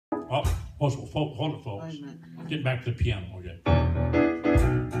Oh, hold it, folks. Get back to the piano, okay.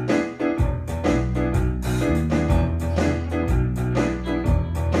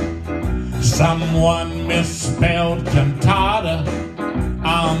 Someone misspelled cantata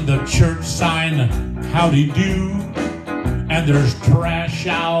on the church sign, howdy do. And there's trash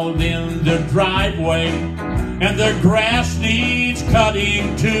out in the driveway, and the grass needs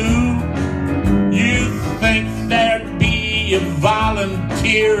cutting too. You think there'd be a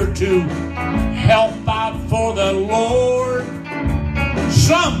volunteer to help out for the Lord?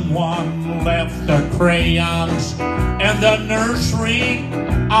 Someone left the crayons and the nursery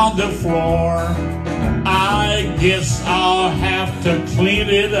on the floor. I guess I'll have to clean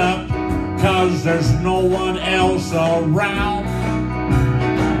it up, 'cause there's no one else around.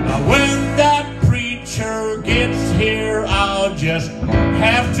 Now when that preacher gets here, I'll just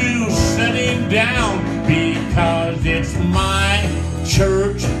have to sit him down, because it's my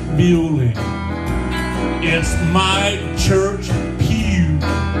church building. It's my church pew.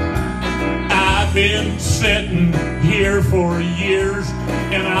 I've been sitting here for years,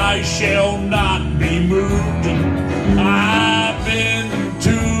 and I shall not be moved. I've been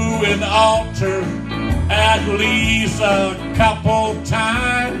to an altar at least a couple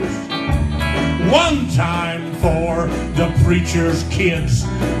times. One time for the preacher's kids,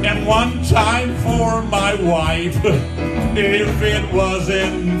 and one time for my wife. If it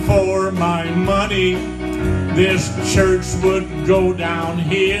wasn't for my money, this church would go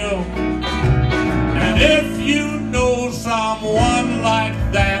downhill. And if you know someone like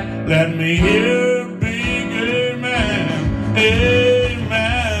that, let me hear a big amen.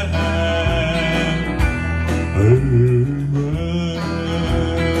 Amen. Amen.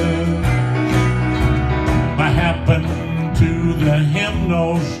 What happened to the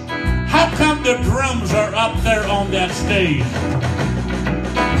hymnals? How come the drums are up there on that stage?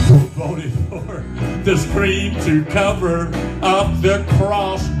 Who voted for the screen to cover up the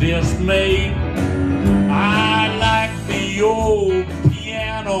cross dismayed? I like the old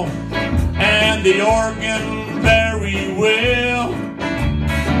piano and the organ very well,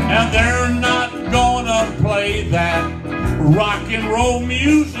 and they're not gonna play that rock and roll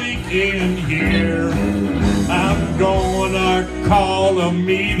music in here. I'm gonna call a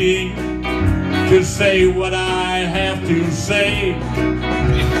meeting to say what I have to say.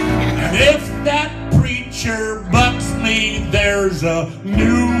 And if that preacher bucks me, there's a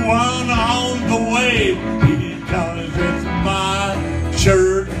new one on the way, because it's my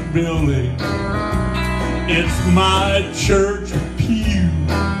church building. It's my church pew.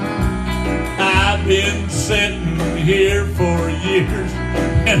 I've been sitting here for years,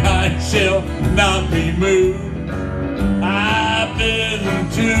 and I shall not be moved. I've been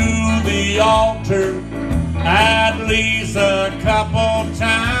to the altar at least a couple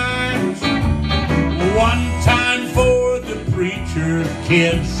times. One time for the preacher's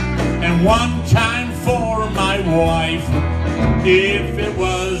kids, and one time for my wife. If it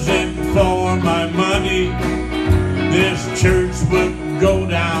wasn't for my money, this church would go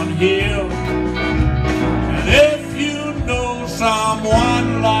downhill. And if you know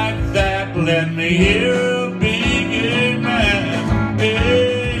someone like that, let me hear a big amen.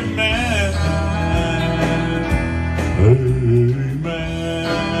 Amen. Amen.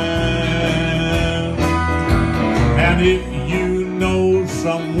 And if you know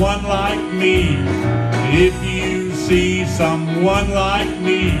someone like me, if you see someone like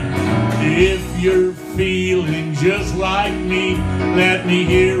me, if you're feeling just like me, let me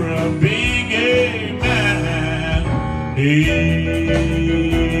hear a big amen. Amen.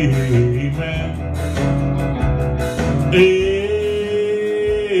 Amen.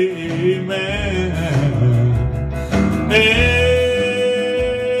 Amen.